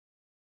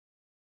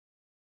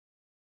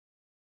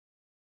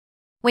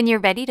When you're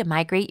ready to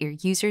migrate your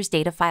users'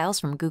 data files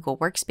from Google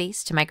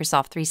Workspace to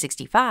Microsoft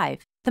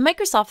 365, the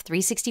Microsoft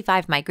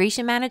 365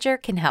 Migration Manager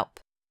can help.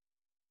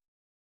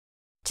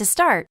 To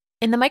start,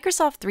 in the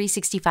Microsoft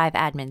 365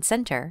 Admin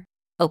Center,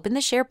 open the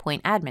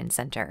SharePoint Admin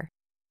Center.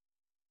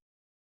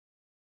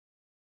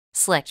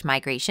 Select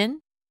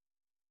Migration,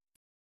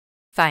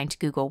 find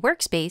Google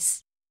Workspace,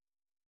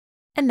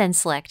 and then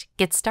select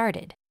Get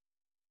Started.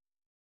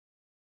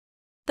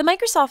 The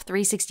Microsoft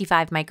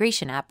 365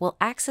 Migration app will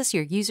access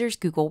your users'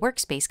 Google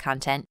Workspace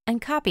content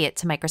and copy it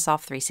to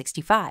Microsoft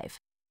 365.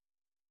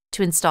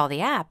 To install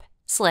the app,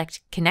 select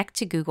Connect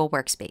to Google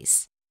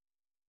Workspace.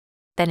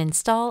 Then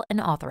Install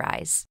and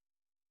Authorize.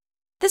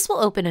 This will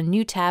open a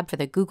new tab for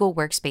the Google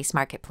Workspace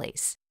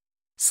Marketplace.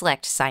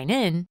 Select Sign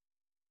In,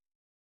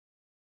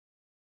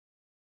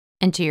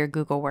 enter your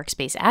Google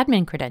Workspace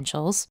admin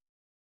credentials,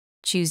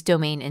 choose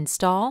Domain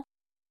Install,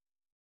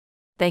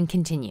 then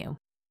Continue.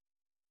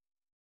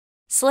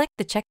 Select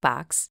the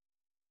checkbox,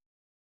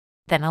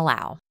 then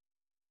Allow.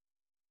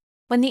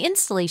 When the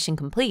installation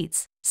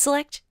completes,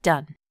 select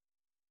Done.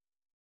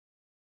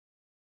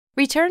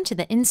 Return to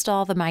the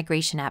Install the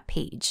Migration app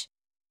page.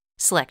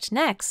 Select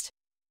Next,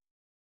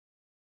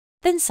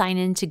 then sign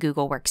in to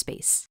Google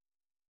Workspace.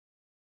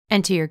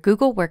 Enter your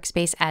Google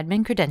Workspace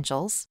admin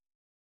credentials,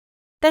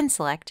 then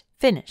select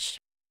Finish.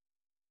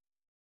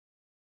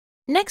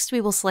 Next, we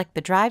will select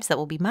the drives that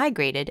will be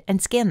migrated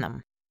and scan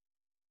them.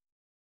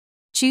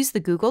 Choose the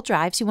Google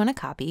Drives you want to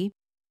copy,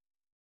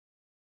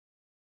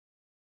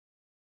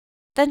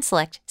 then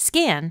select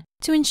Scan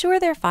to ensure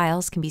their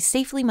files can be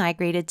safely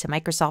migrated to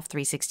Microsoft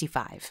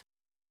 365.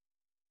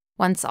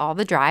 Once all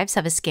the drives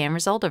have a scan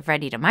result of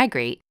Ready to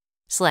Migrate,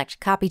 select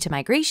Copy to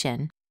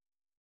Migration,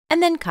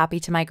 and then Copy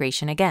to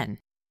Migration again.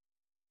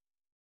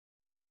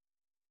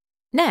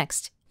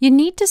 Next, you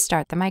need to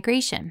start the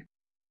migration.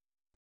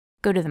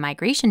 Go to the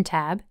Migration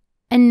tab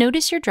and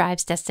notice your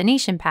drive's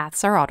destination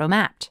paths are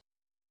auto-mapped.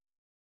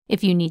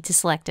 If you need to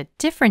select a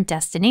different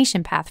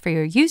destination path for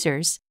your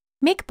users,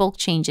 make bulk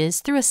changes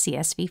through a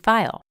CSV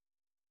file.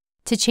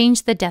 To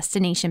change the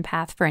destination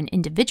path for an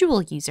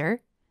individual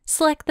user,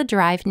 select the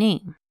drive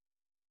name.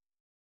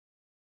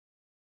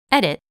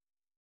 Edit,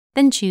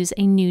 then choose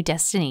a new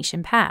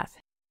destination path.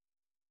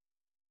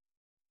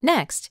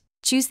 Next,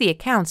 choose the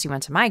accounts you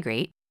want to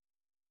migrate,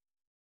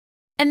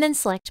 and then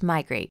select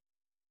Migrate.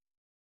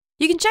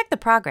 You can check the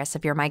progress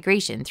of your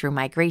migration through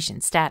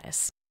Migration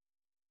Status.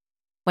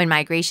 When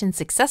migration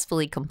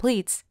successfully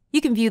completes,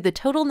 you can view the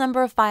total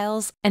number of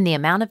files and the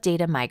amount of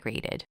data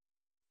migrated.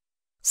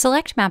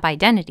 Select Map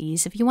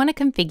Identities if you want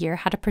to configure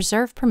how to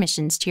preserve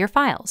permissions to your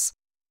files.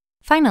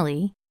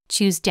 Finally,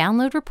 choose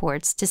Download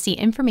Reports to see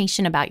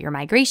information about your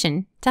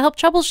migration to help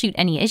troubleshoot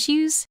any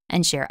issues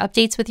and share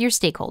updates with your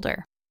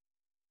stakeholder.